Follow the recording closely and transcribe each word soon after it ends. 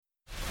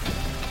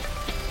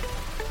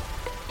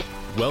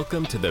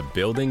Welcome to the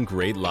Building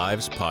Great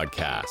Lives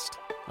podcast,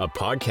 a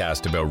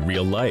podcast about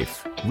real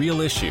life,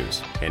 real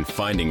issues, and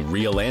finding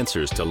real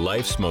answers to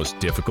life's most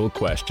difficult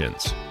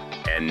questions.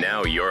 And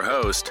now your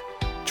host,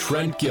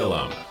 Trent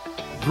Gilliam.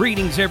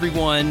 Greetings,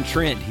 everyone.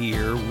 Trent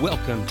here.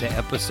 Welcome to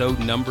episode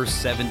number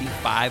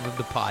 75 of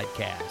the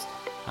podcast.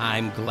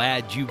 I'm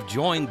glad you've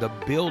joined the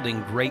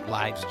Building Great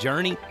Lives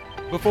journey.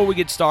 Before we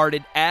get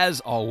started, as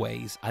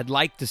always, I'd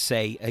like to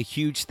say a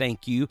huge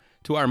thank you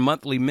to our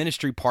monthly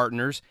ministry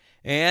partners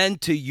and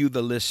to you,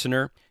 the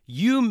listener.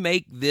 You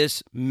make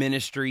this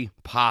ministry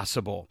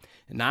possible,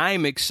 and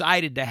I'm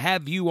excited to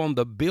have you on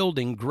the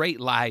Building Great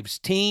Lives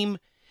team.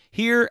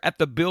 Here at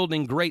the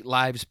Building Great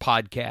Lives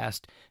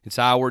podcast, it's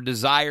our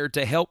desire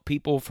to help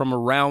people from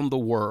around the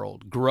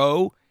world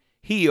grow,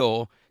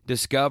 heal,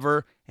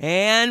 discover,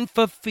 and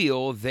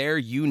fulfill their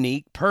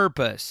unique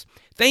purpose.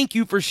 Thank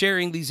you for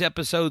sharing these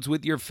episodes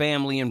with your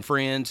family and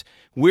friends.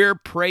 We're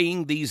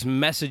praying these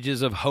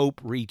messages of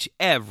hope reach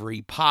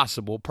every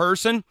possible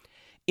person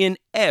in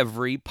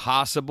every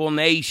possible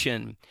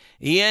nation.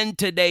 In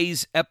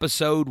today's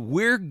episode,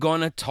 we're going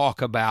to talk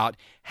about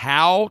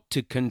how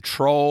to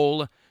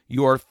control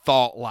your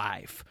thought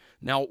life.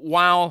 Now,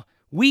 while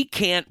we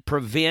can't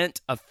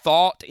prevent a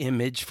thought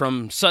image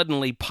from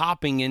suddenly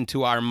popping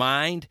into our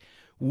mind,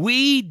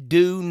 we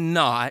do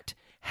not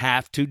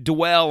have to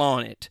dwell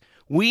on it.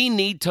 We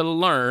need to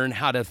learn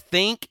how to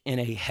think in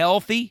a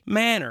healthy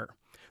manner.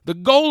 The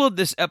goal of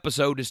this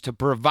episode is to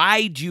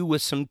provide you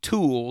with some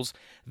tools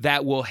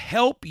that will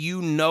help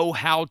you know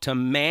how to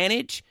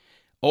manage,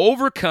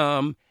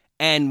 overcome,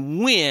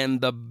 and win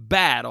the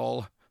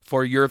battle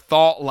for your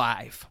thought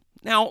life.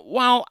 Now,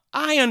 while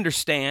I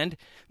understand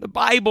the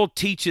Bible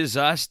teaches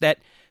us that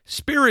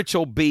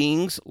spiritual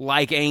beings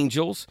like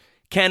angels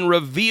can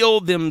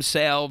reveal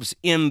themselves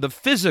in the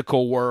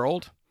physical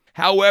world,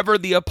 however,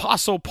 the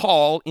Apostle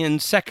Paul in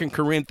 2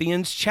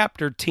 Corinthians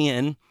chapter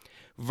 10,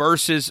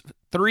 verses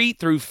 3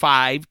 through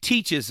 5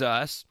 teaches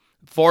us,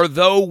 "For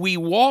though we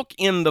walk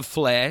in the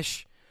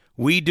flesh,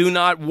 we do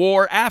not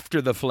war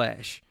after the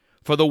flesh.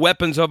 For the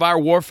weapons of our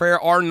warfare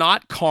are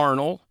not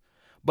carnal,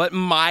 but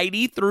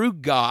mighty through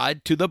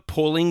God to the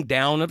pulling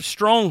down of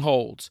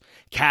strongholds,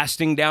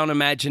 casting down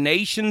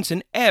imaginations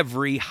and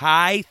every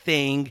high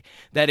thing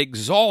that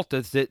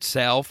exalteth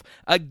itself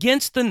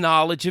against the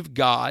knowledge of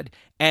God,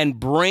 and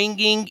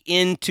bringing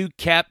into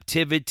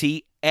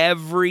captivity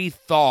every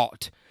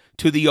thought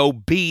to the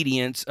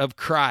obedience of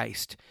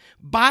Christ."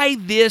 By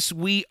this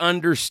we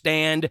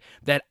understand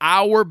that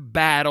our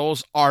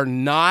battles are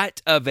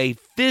not of a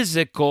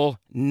physical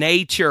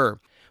nature,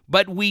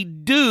 but we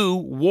do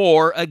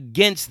war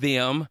against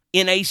them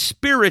in a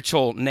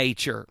spiritual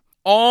nature,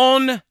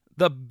 on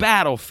the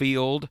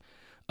battlefield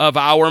of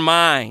our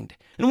mind.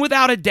 And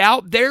without a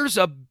doubt, there's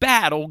a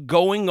battle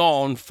going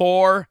on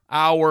for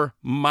our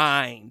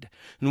mind.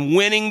 And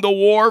winning the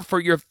war for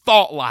your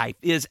thought life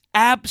is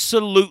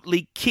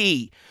absolutely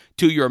key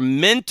to your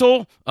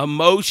mental,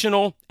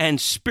 emotional, and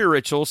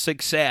spiritual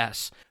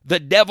success. The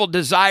devil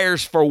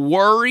desires for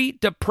worry,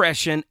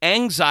 depression,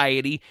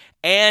 anxiety,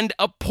 and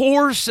a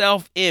poor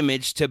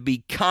self-image to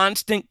be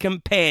constant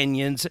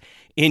companions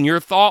in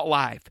your thought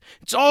life.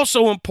 It's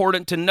also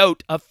important to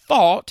note a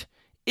thought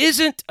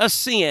isn't a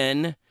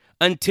sin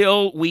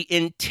until we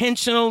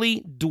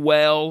intentionally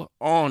dwell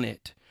on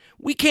it.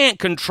 We can't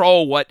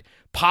control what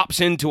pops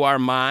into our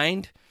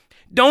mind.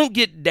 Don't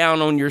get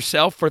down on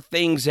yourself for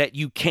things that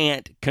you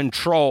can't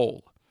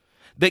control.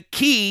 The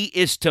key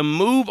is to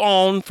move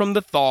on from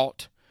the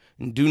thought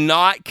and do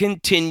not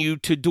continue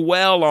to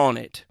dwell on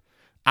it.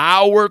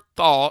 Our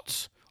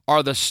thoughts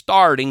are the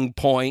starting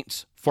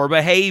points for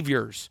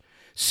behaviors.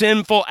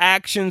 Sinful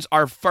actions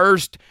are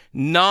first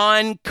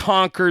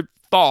non-conquered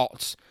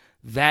thoughts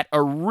that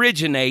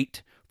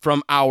originate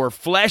from our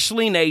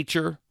fleshly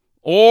nature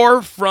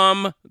or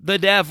from the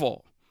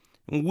devil.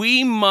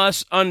 We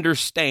must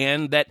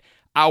understand that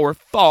our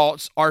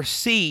thoughts are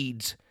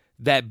seeds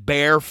that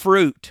bear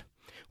fruit.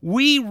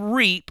 We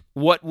reap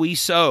what we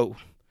sow.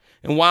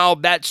 And while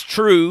that's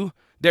true,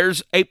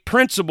 there's a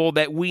principle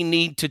that we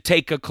need to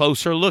take a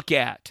closer look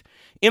at.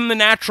 In the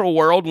natural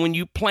world, when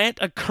you plant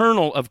a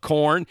kernel of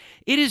corn,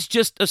 it is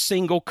just a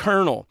single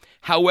kernel.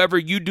 However,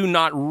 you do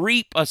not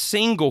reap a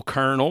single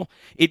kernel.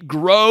 It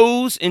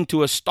grows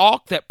into a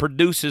stalk that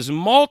produces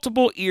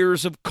multiple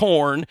ears of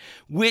corn,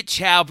 which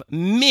have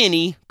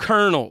many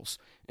kernels.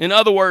 In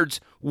other words,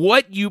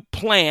 what you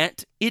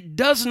plant, it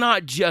does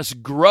not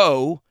just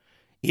grow,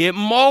 it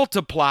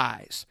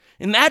multiplies.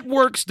 And that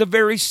works the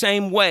very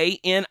same way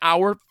in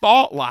our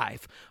thought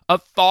life. A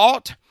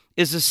thought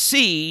is a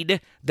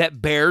seed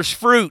that bears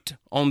fruit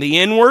on the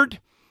inward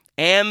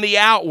and the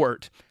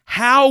outward.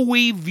 How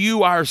we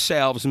view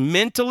ourselves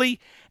mentally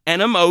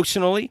and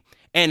emotionally,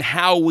 and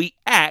how we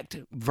act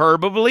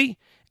verbally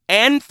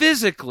and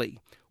physically.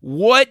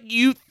 What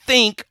you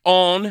think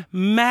on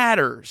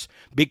matters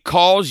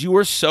because you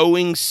are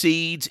sowing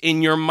seeds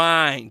in your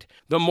mind.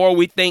 The more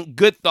we think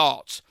good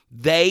thoughts,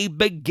 they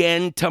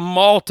begin to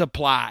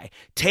multiply,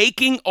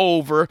 taking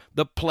over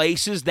the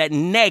places that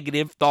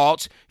negative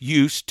thoughts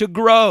used to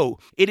grow.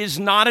 It is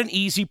not an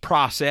easy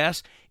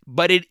process,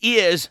 but it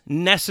is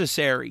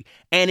necessary,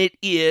 and it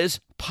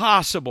is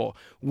possible.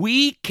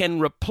 We can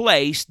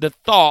replace the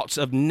thoughts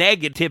of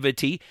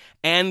negativity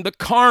and the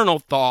carnal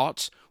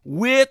thoughts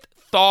with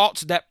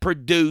thoughts that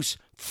produce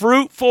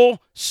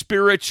fruitful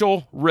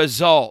spiritual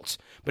results.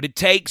 But it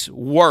takes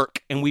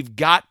work, and we've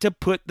got to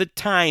put the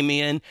time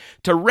in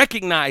to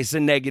recognize the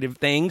negative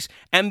things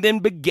and then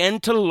begin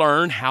to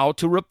learn how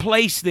to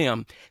replace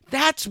them.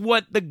 That's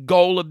what the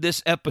goal of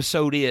this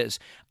episode is.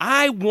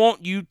 I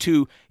want you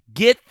to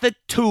get the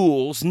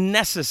tools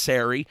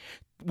necessary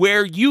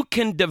where you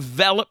can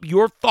develop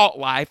your thought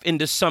life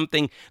into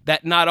something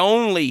that not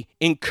only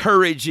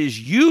encourages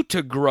you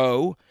to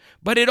grow,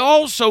 but it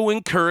also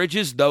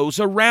encourages those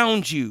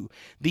around you.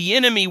 The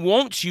enemy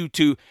wants you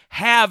to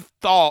have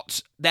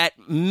thoughts that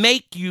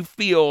make you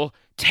feel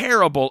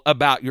terrible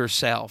about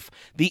yourself.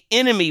 The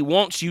enemy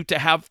wants you to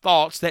have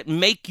thoughts that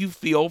make you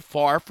feel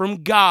far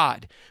from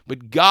God.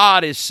 But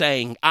God is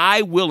saying,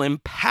 I will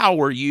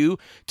empower you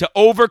to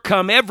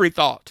overcome every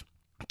thought,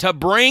 to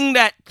bring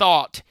that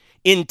thought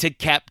into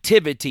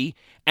captivity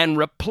and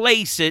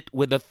replace it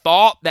with a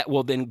thought that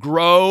will then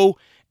grow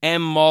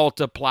and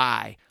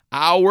multiply.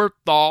 Our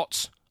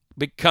thoughts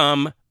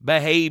become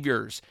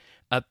behaviors.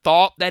 A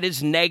thought that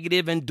is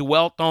negative and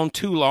dwelt on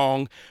too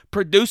long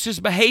produces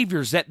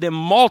behaviors that then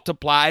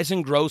multiplies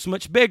and grows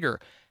much bigger.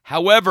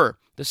 However,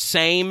 the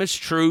same is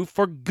true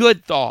for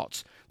good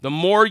thoughts. The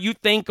more you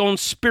think on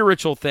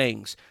spiritual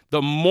things,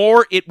 the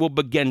more it will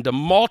begin to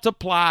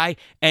multiply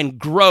and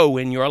grow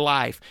in your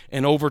life.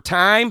 And over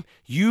time,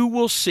 you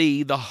will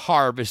see the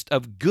harvest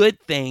of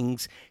good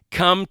things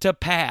come to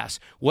pass.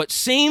 What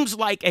seems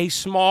like a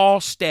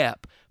small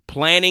step,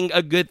 planting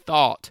a good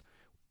thought,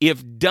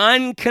 if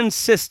done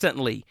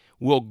consistently,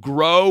 will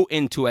grow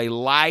into a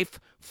life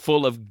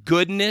full of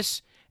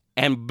goodness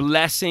and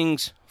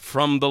blessings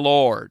from the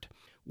Lord.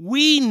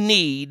 We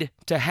need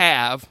to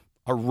have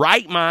a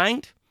right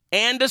mind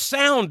and a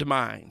sound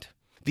mind.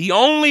 The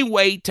only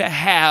way to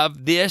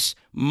have this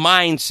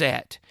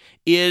mindset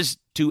is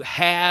to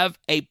have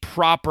a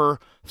proper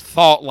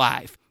thought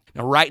life.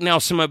 Now, right now,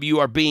 some of you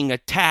are being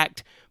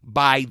attacked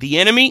by the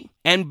enemy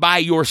and by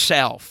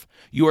yourself.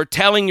 You are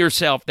telling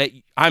yourself that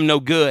I'm no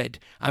good.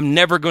 I'm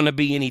never going to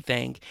be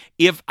anything.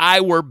 If I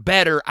were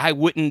better, I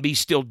wouldn't be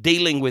still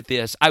dealing with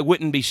this. I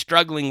wouldn't be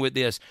struggling with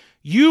this.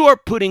 You are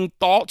putting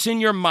thoughts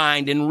in your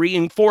mind and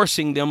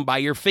reinforcing them by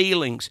your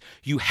feelings.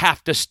 You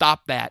have to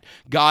stop that.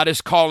 God is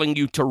calling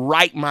you to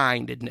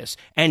right-mindedness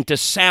and to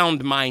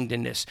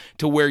sound-mindedness,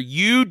 to where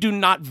you do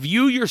not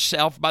view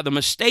yourself by the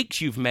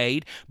mistakes you've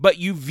made, but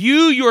you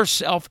view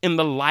yourself in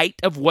the light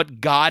of what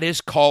God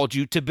has called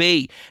you to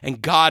be.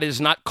 And God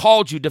has not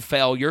called you to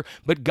failure,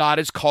 but God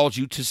has called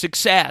you to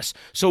success.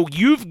 So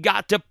you've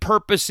got to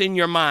purpose in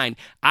your mind.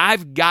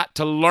 I've got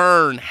to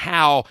learn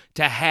how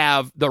to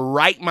have the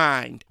right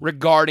mind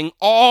regarding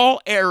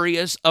all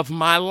areas of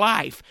my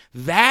life.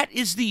 That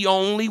is the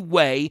only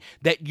way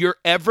that you're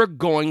ever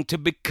going to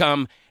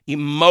become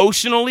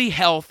emotionally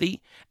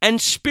healthy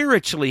and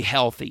spiritually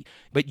healthy.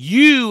 But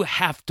you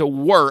have to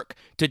work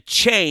to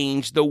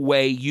change the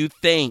way you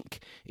think.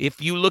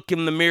 If you look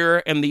in the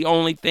mirror and the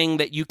only thing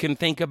that you can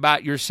think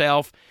about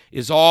yourself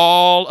is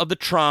all of the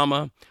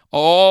trauma,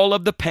 all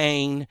of the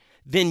pain,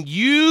 then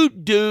you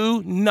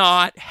do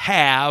not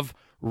have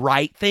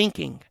right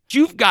thinking.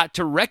 You've got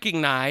to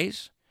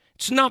recognize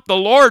it's not the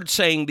Lord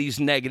saying these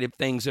negative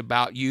things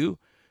about you.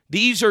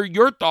 These are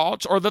your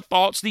thoughts or the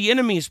thoughts the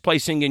enemy is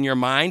placing in your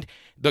mind.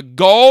 The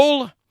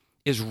goal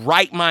is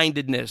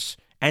right-mindedness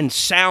and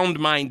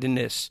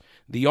sound-mindedness.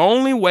 The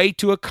only way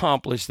to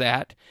accomplish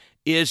that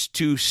is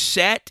to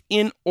set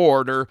in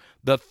order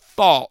the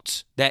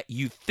thoughts that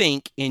you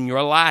think in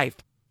your life.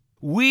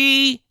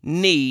 We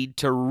need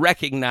to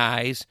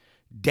recognize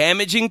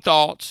damaging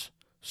thoughts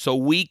so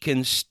we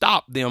can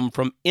stop them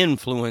from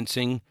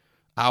influencing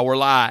our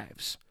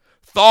lives.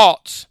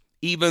 Thoughts,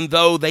 even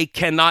though they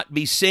cannot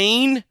be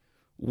seen,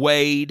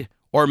 weighed,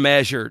 or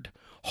measured,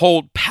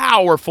 hold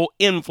powerful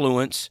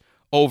influence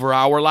over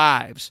our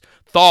lives.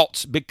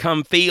 Thoughts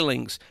become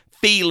feelings.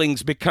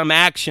 Feelings become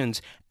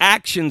actions.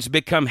 Actions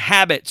become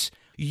habits.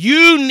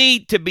 You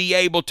need to be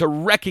able to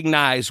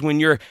recognize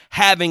when you're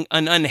having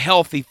an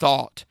unhealthy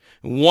thought.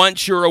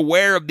 Once you're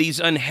aware of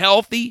these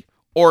unhealthy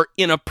or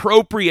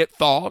inappropriate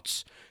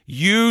thoughts,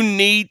 you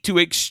need to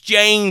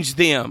exchange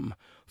them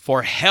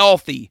for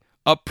healthy,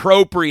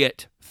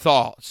 appropriate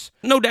thoughts.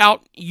 No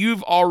doubt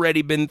you've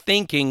already been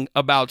thinking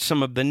about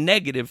some of the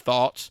negative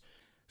thoughts.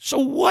 So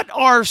what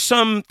are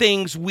some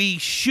things we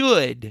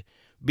should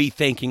be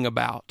thinking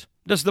about?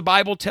 Does the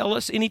Bible tell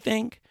us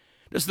anything?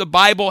 Does the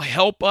Bible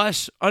help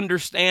us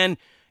understand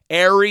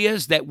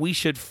areas that we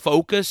should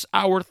focus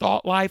our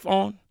thought life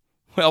on?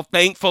 Well,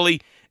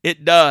 thankfully,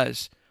 it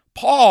does.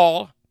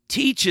 Paul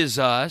teaches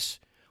us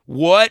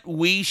what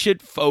we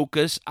should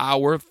focus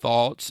our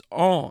thoughts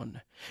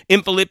on.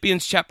 In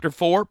Philippians chapter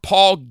 4,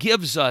 Paul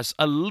gives us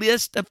a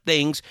list of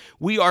things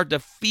we are to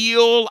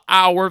fill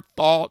our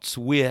thoughts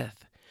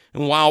with.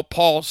 And while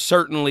Paul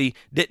certainly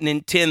didn't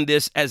intend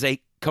this as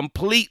a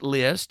complete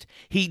list,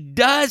 he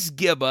does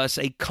give us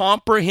a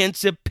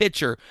comprehensive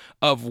picture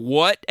of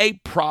what a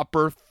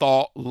proper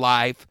thought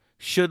life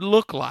should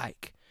look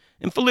like.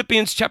 In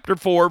Philippians chapter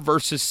 4,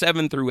 verses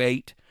 7 through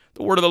 8,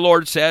 the word of the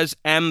Lord says,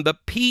 "And the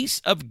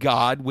peace of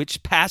God,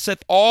 which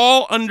passeth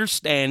all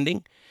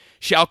understanding,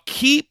 shall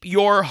keep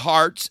your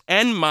hearts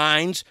and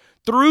minds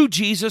through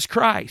Jesus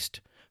Christ.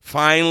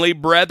 Finally,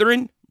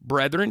 brethren,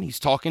 he's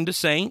talking to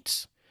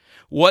saints,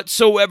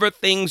 whatsoever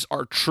things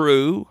are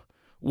true,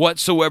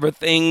 whatsoever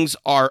things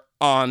are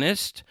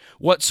honest,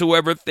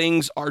 whatsoever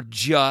things are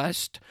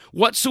just,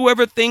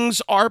 whatsoever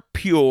things are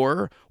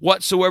pure,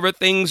 whatsoever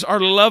things are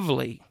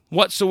lovely,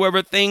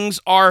 whatsoever things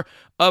are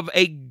of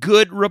a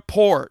good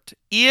report,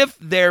 if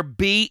there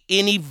be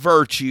any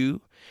virtue,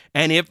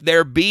 and if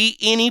there be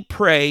any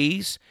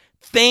praise,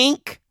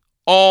 think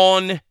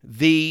on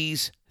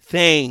these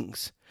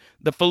things."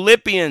 The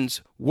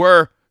Philippians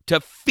were to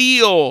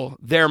fill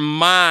their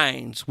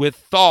minds with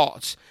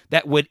thoughts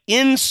that would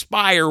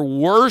inspire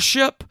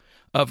worship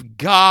of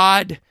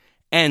God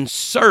and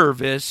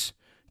service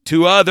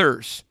to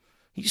others.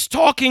 He's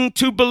talking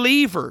to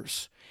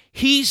believers.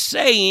 He's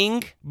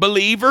saying,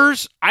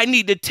 believers, I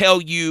need to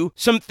tell you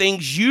some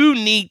things you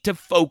need to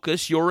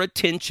focus your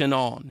attention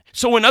on.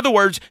 So in other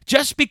words,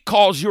 just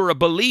because you're a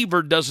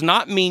believer does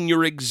not mean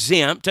you're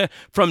exempt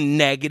from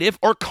negative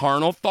or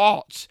carnal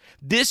thoughts.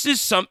 This is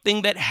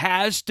something that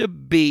has to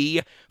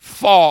be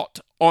fought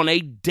on a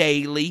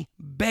daily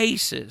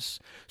basis.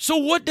 So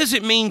what does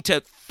it mean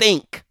to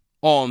think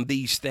on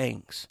these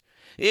things?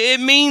 It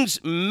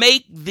means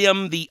make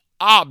them the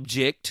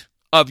object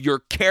of your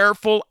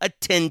careful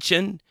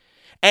attention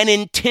and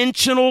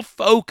intentional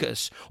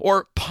focus,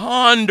 or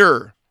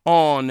ponder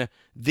on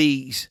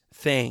these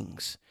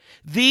things.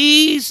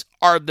 These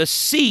are the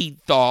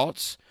seed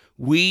thoughts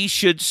we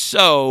should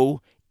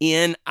sow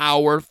in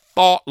our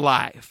thought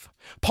life.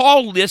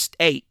 Paul lists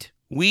 8.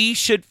 We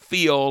should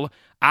fill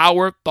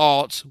our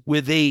thoughts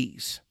with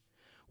these.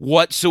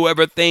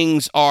 Whatsoever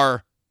things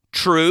are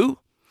true.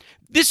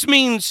 This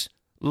means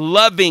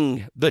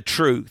loving the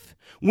truth.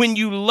 When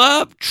you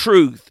love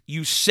truth,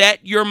 you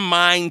set your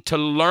mind to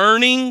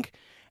learning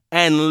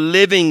and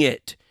living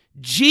it.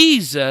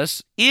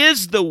 Jesus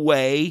is the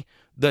way,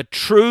 the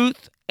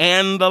truth,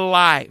 and the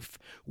life.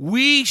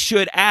 We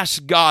should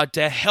ask God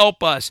to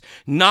help us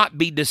not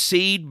be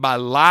deceived by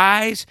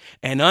lies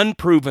and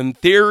unproven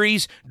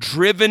theories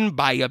driven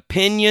by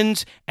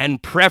opinions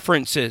and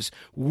preferences.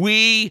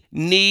 We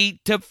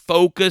need to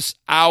focus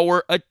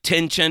our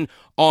attention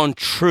on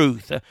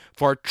truth,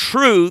 for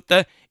truth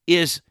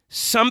is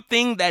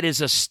something that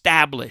is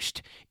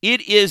established.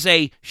 It is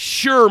a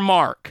sure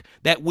mark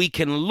that we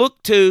can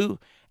look to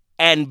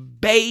and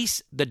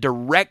base the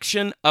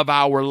direction of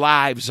our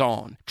lives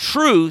on.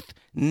 Truth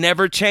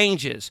never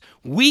changes.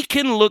 We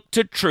can look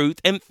to truth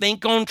and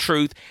think on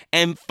truth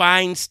and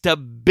find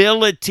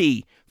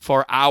stability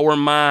for our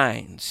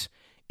minds.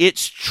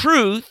 It's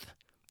truth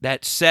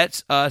that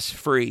sets us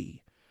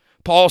free.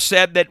 Paul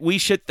said that we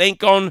should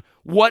think on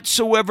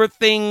whatsoever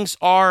things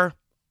are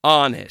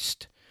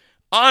honest.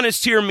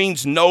 Honest here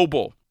means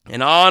noble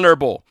and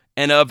honorable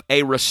and of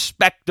a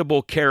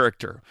respectable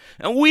character.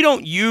 And we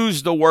don't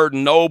use the word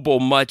noble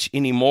much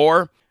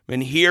anymore.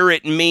 And here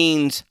it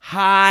means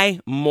high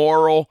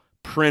moral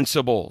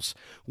principles.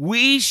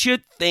 We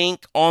should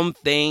think on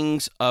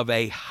things of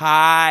a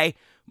high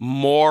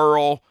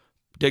moral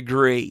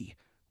degree.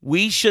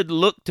 We should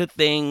look to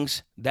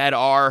things that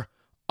are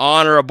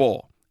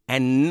honorable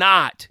and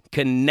not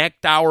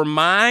connect our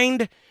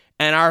mind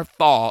and our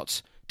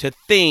thoughts to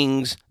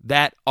things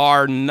that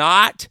are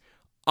not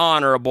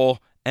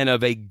honorable and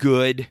of a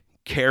good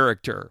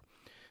character.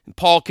 And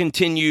Paul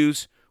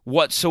continues,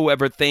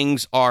 whatsoever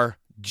things are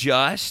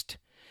just,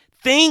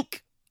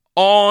 think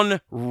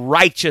on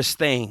righteous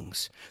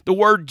things. The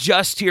word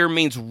just here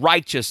means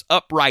righteous,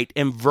 upright,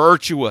 and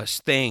virtuous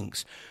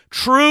things.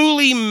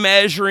 Truly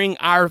measuring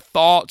our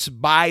thoughts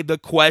by the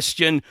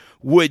question,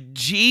 would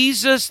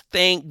Jesus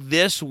think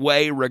this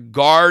way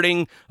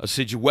regarding a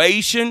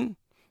situation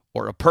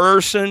or a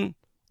person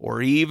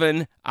or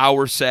even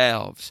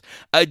ourselves?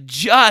 A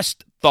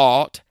just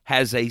thought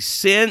has a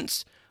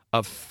sense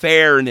of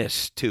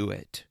fairness to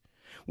it.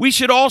 We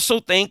should also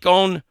think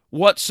on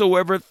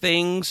whatsoever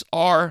things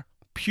are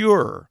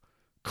pure,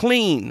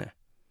 clean,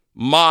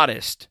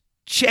 modest,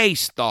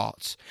 chaste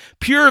thoughts.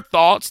 Pure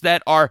thoughts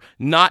that are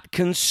not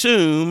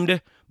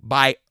consumed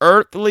by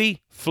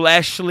earthly,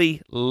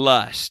 fleshly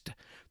lust.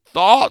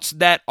 Thoughts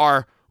that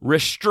are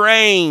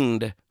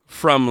restrained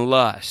from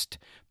lust.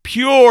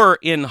 Pure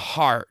in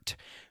heart.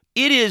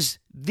 It is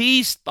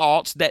these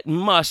thoughts that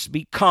must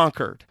be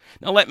conquered.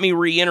 Now let me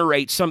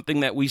reiterate something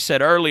that we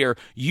said earlier.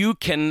 You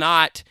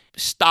cannot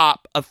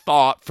stop a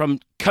thought from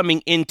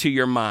coming into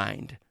your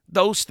mind.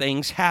 Those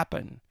things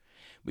happen.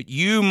 But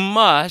you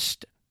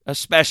must,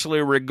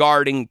 especially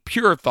regarding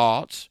pure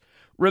thoughts,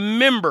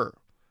 remember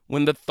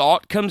When the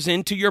thought comes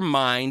into your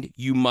mind,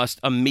 you must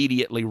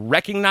immediately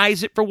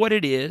recognize it for what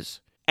it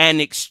is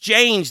and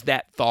exchange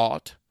that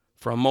thought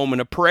for a moment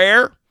of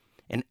prayer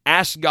and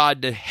ask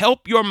God to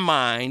help your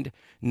mind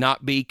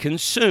not be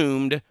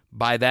consumed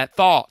by that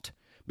thought,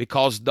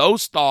 because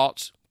those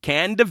thoughts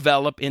can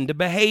develop into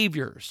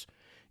behaviors.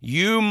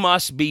 You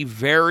must be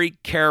very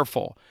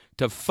careful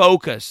to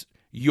focus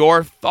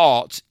your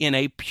thoughts in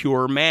a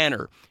pure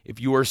manner. If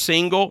you are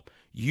single,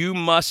 you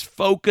must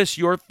focus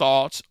your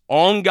thoughts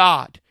on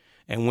God.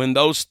 And when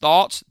those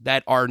thoughts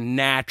that are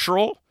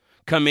natural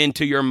come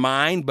into your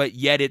mind, but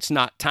yet it's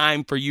not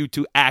time for you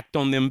to act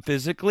on them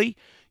physically,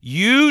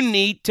 you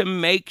need to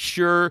make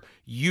sure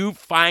you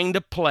find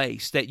a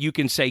place that you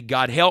can say,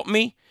 God help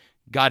me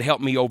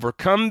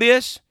overcome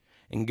this,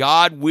 and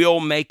God will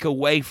make a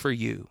way for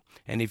you.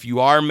 And if you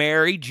are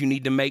married, you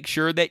need to make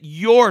sure that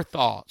your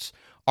thoughts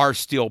are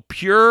still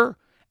pure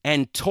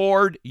and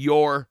toward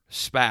your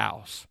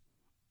spouse.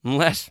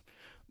 Let's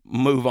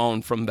move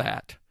on from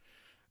that.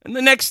 And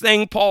the next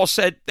thing Paul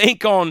said,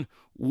 think on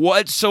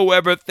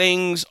whatsoever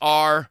things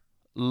are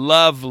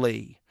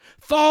lovely.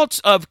 Thoughts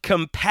of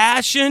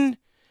compassion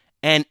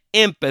and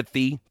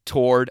empathy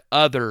toward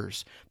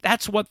others.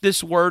 That's what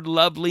this word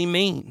lovely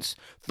means.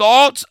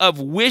 Thoughts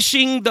of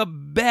wishing the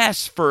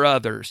best for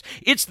others.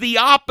 It's the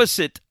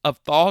opposite of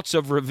thoughts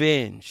of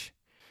revenge.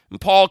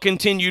 And Paul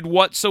continued,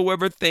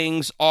 whatsoever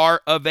things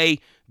are of a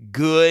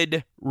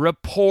good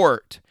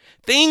report.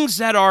 Things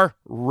that are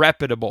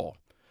reputable.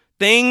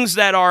 Things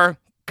that are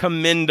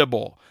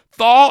commendable.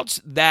 Thoughts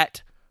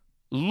that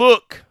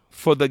look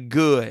for the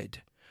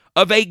good.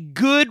 Of a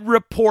good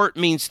report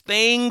means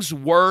things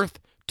worth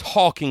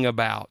talking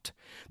about.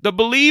 The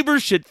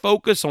believer should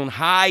focus on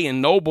high and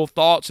noble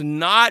thoughts,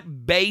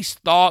 not base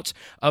thoughts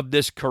of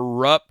this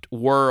corrupt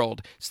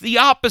world. It's the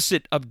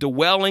opposite of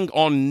dwelling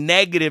on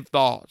negative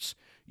thoughts.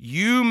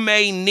 You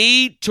may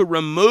need to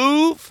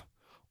remove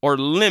or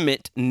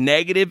limit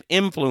negative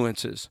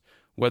influences,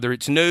 whether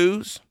it's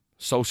news,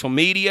 social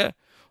media,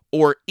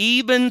 or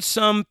even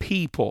some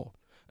people,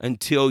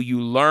 until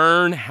you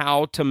learn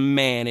how to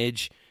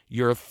manage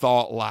your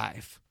thought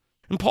life.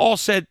 And Paul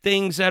said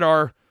things that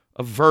are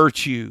of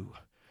virtue,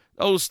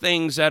 those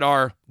things that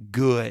are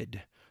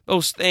good,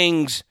 those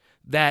things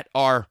that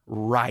are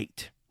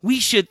right. We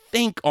should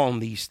think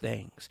on these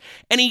things.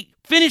 And he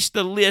finished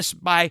the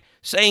list by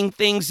saying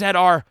things that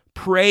are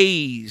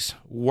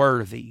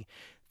praiseworthy.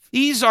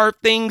 These are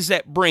things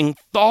that bring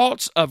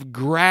thoughts of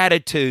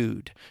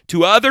gratitude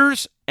to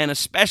others and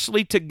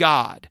especially to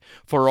God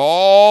for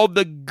all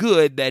the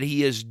good that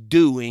He is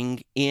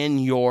doing in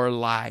your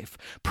life.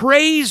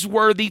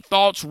 Praiseworthy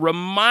thoughts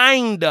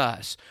remind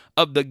us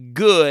of the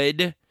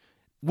good,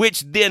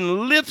 which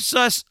then lifts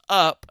us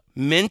up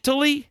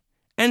mentally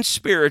and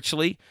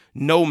spiritually,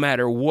 no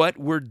matter what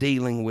we're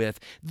dealing with.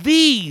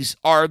 These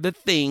are the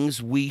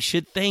things we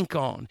should think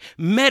on,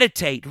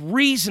 meditate,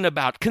 reason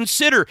about,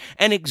 consider,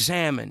 and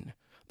examine.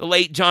 The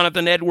late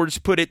Jonathan Edwards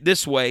put it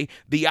this way: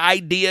 the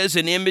ideas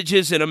and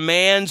images in a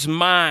man's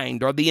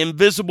mind are the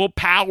invisible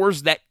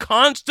powers that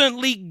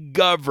constantly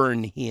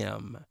govern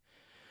him.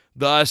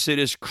 Thus, it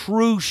is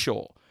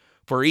crucial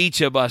for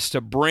each of us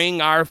to bring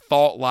our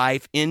thought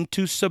life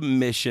into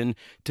submission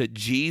to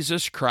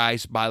Jesus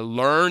Christ by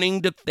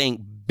learning to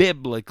think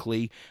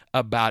biblically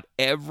about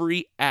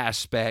every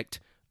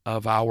aspect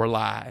of our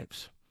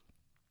lives.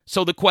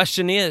 So the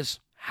question is,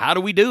 how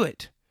do we do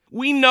it?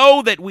 We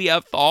know that we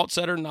have thoughts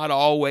that are not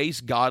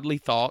always godly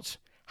thoughts.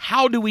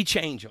 How do we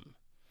change them?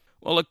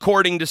 Well,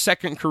 according to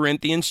 2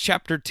 Corinthians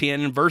chapter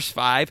 10, verse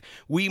 5,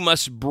 we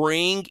must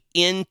bring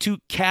into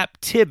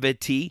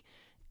captivity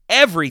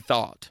every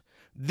thought.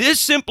 This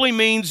simply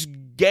means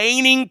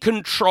gaining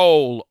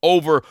control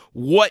over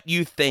what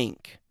you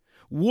think.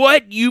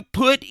 What you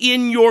put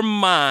in your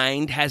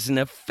mind has an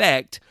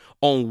effect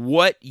on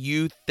what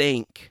you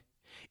think.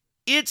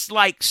 It's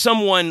like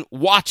someone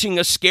watching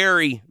a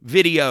scary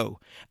video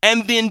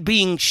and then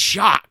being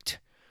shocked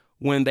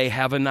when they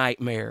have a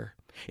nightmare.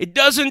 It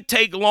doesn't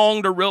take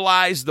long to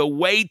realize the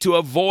way to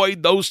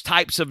avoid those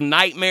types of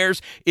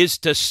nightmares is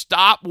to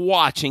stop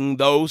watching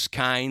those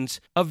kinds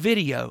of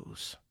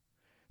videos.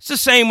 It's the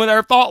same with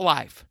our thought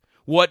life.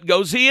 What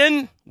goes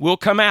in will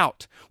come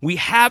out. We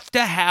have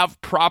to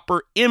have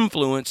proper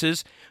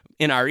influences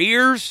in our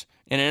ears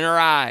and in our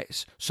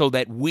eyes so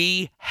that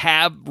we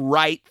have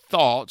right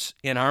thoughts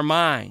in our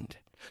mind.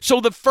 So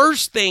the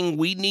first thing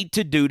we need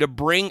to do to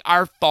bring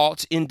our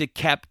thoughts into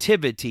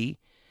captivity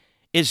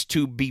is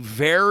to be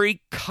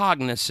very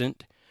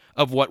cognizant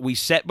of what we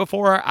set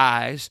before our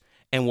eyes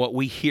and what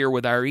we hear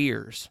with our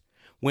ears.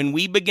 When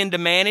we begin to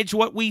manage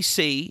what we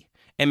see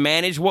and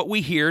manage what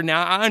we hear.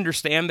 Now, I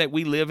understand that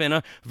we live in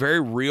a very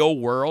real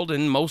world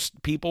and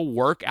most people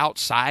work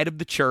outside of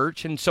the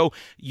church. And so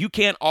you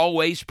can't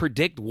always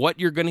predict what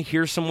you're going to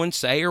hear someone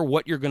say or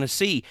what you're going to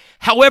see.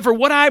 However,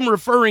 what I'm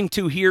referring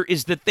to here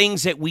is the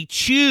things that we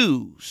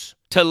choose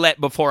to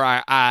let before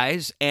our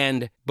eyes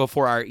and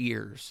before our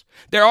ears.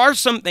 There are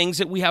some things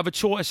that we have a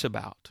choice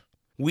about.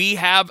 We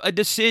have a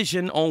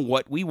decision on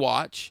what we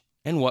watch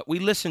and what we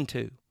listen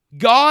to.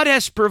 God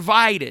has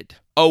provided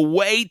a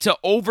way to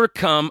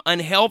overcome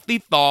unhealthy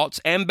thoughts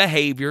and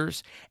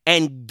behaviors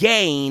and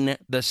gain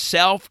the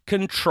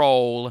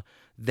self-control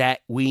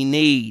that we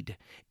need.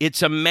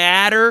 It's a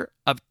matter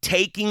of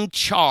taking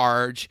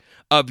charge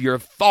of your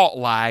thought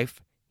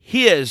life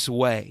His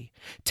way.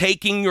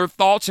 Taking your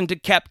thoughts into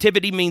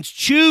captivity means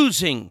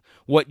choosing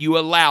what you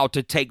allow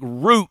to take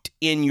root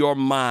in your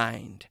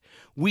mind.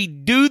 We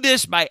do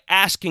this by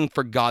asking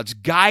for God's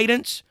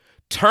guidance,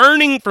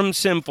 turning from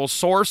sinful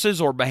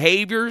sources or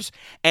behaviors,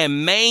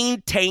 and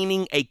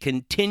maintaining a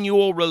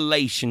continual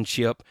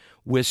relationship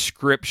with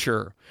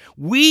Scripture.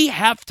 We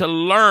have to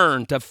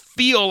learn to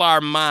fill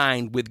our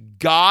mind with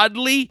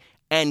godly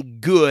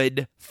and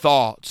good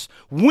thoughts.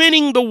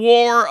 Winning the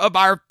war of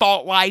our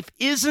thought life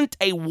isn't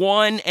a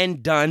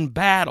one-and-done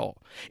battle.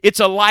 It's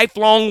a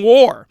lifelong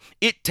war.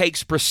 It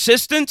takes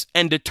persistence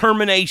and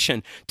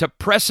determination to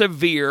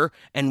persevere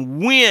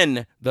and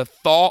win the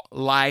thought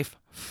life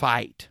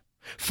fight.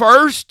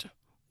 First,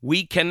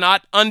 we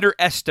cannot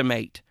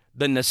underestimate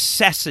the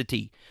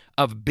necessity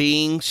of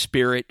being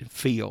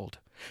Spirit-filled.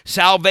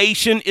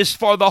 Salvation is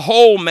for the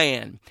whole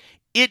man.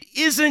 It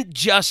isn't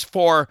just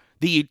for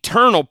the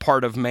eternal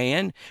part of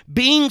man.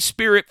 Being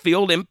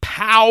Spirit-filled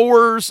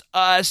empowers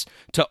us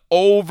to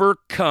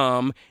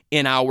overcome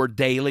in our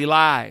daily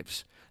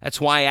lives. That's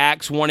why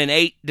Acts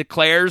 1:8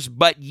 declares,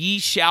 "But ye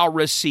shall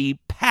receive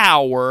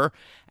power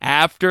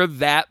after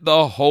that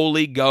the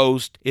Holy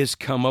Ghost is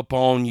come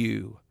upon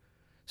you."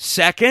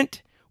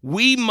 Second,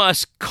 we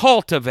must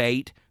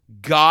cultivate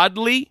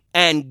godly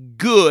and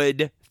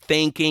good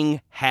thinking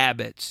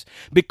habits.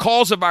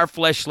 Because of our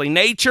fleshly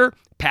nature,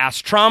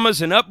 past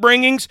traumas and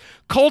upbringings,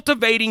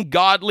 cultivating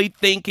godly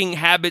thinking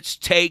habits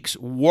takes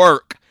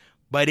work,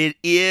 but it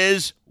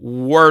is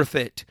worth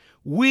it.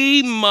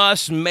 We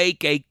must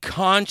make a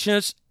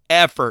conscious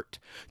effort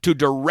to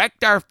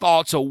direct our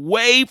thoughts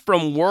away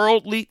from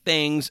worldly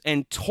things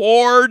and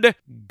toward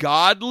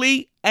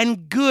godly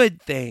and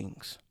good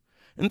things.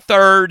 And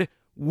third,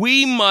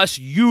 we must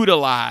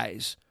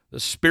utilize the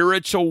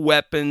spiritual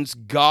weapons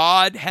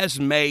God has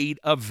made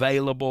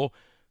available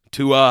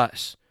to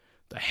us.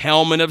 The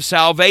helmet of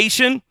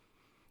salvation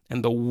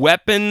and the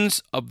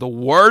weapons of the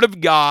Word of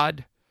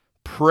God,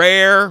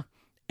 prayer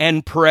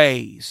and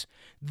praise.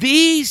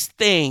 These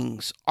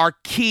things are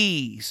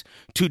keys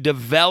to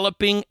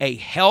developing a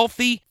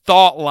healthy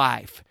thought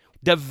life.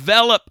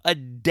 Develop a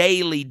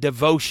daily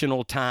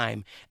devotional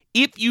time.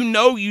 If you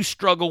know you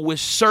struggle with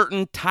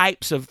certain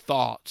types of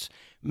thoughts,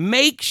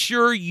 make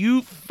sure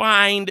you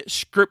find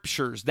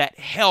scriptures that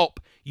help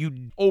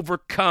you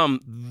overcome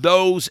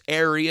those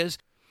areas.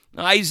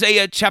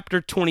 Isaiah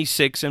chapter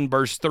 26 and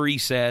verse 3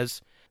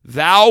 says,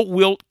 "Thou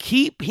wilt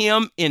keep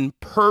him in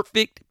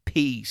perfect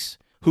peace,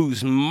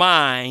 whose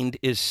mind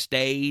is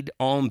stayed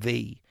on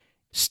thee."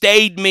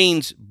 Stayed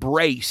means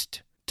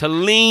braced, to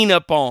lean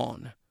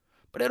upon.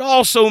 But it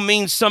also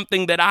means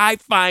something that I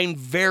find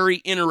very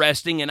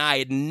interesting, and I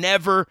had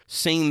never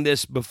seen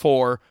this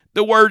before.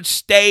 The word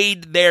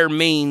stayed there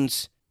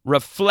means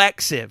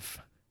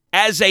reflexive,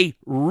 as a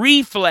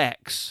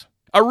reflex.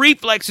 A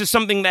reflex is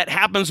something that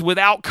happens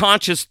without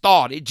conscious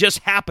thought. It just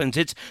happens.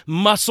 It's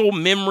muscle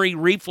memory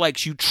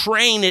reflex. You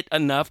train it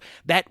enough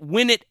that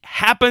when it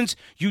happens,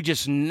 you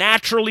just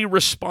naturally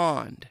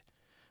respond.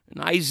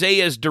 And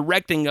Isaiah is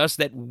directing us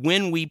that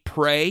when we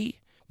pray,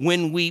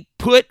 when we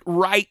put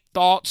right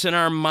thoughts in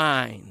our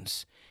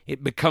minds,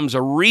 it becomes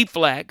a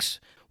reflex.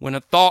 When a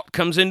thought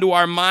comes into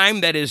our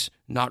mind that is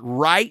not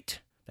right,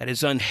 that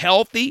is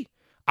unhealthy,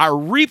 our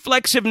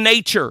reflexive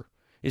nature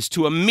is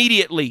to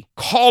immediately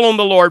call on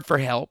the Lord for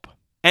help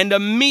and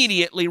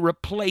immediately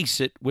replace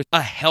it with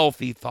a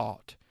healthy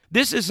thought.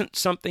 This isn't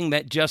something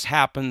that just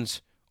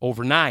happens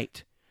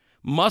overnight.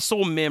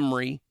 Muscle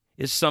memory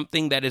is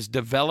something that is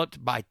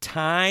developed by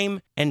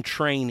time and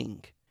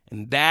training,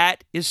 and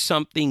that is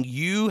something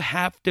you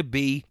have to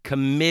be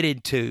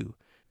committed to.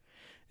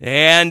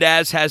 And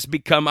as has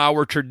become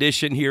our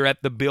tradition here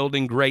at the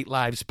Building Great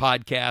Lives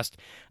podcast,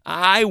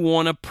 I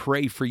want to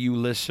pray for you,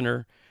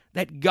 listener,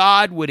 that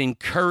God would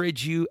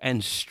encourage you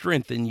and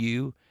strengthen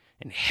you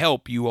and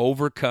help you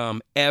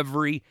overcome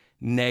every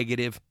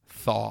negative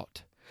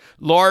thought.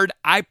 Lord,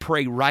 I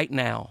pray right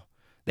now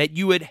that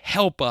you would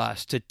help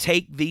us to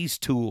take these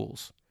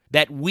tools,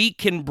 that we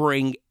can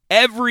bring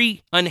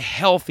every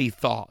unhealthy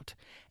thought,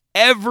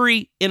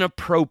 every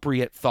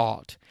inappropriate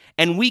thought,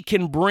 and we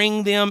can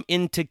bring them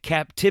into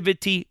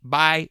captivity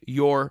by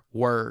your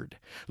word.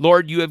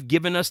 Lord, you have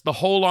given us the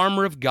whole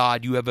armor of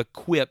God. You have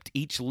equipped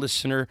each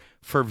listener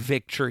for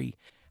victory.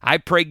 I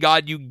pray,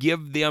 God, you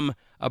give them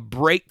a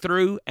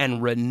breakthrough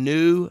and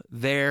renew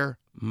their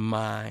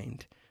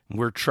mind.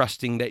 We're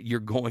trusting that you're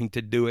going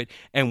to do it,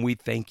 and we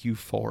thank you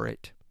for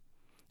it.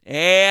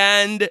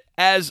 And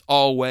as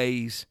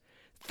always,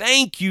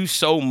 thank you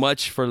so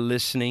much for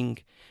listening.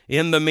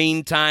 In the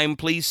meantime,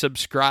 please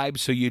subscribe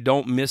so you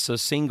don't miss a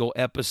single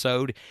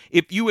episode.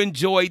 If you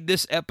enjoyed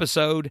this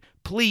episode,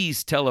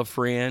 please tell a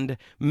friend.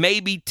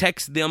 Maybe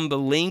text them the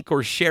link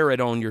or share it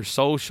on your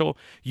social.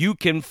 You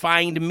can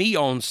find me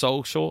on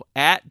social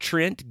at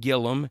Trent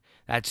Gilliam.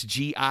 That's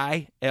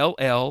Gilliam. On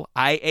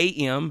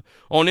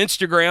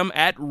Instagram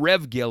at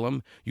Rev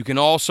Gilliam. You can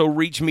also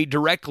reach me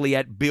directly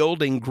at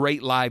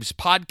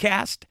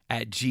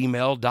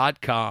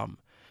buildinggreatlivespodcast@gmail.com.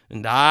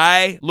 And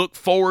I look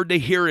forward to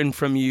hearing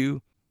from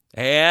you.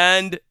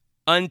 And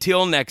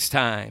until next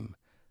time,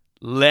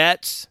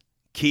 let's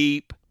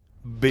keep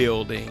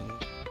building.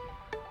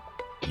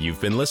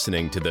 You've been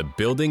listening to the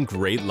Building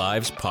Great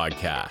Lives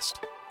podcast,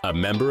 a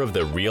member of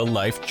the Real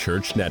Life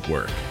Church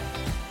Network.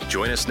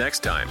 Join us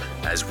next time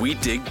as we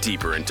dig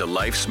deeper into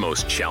life's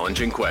most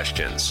challenging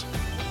questions.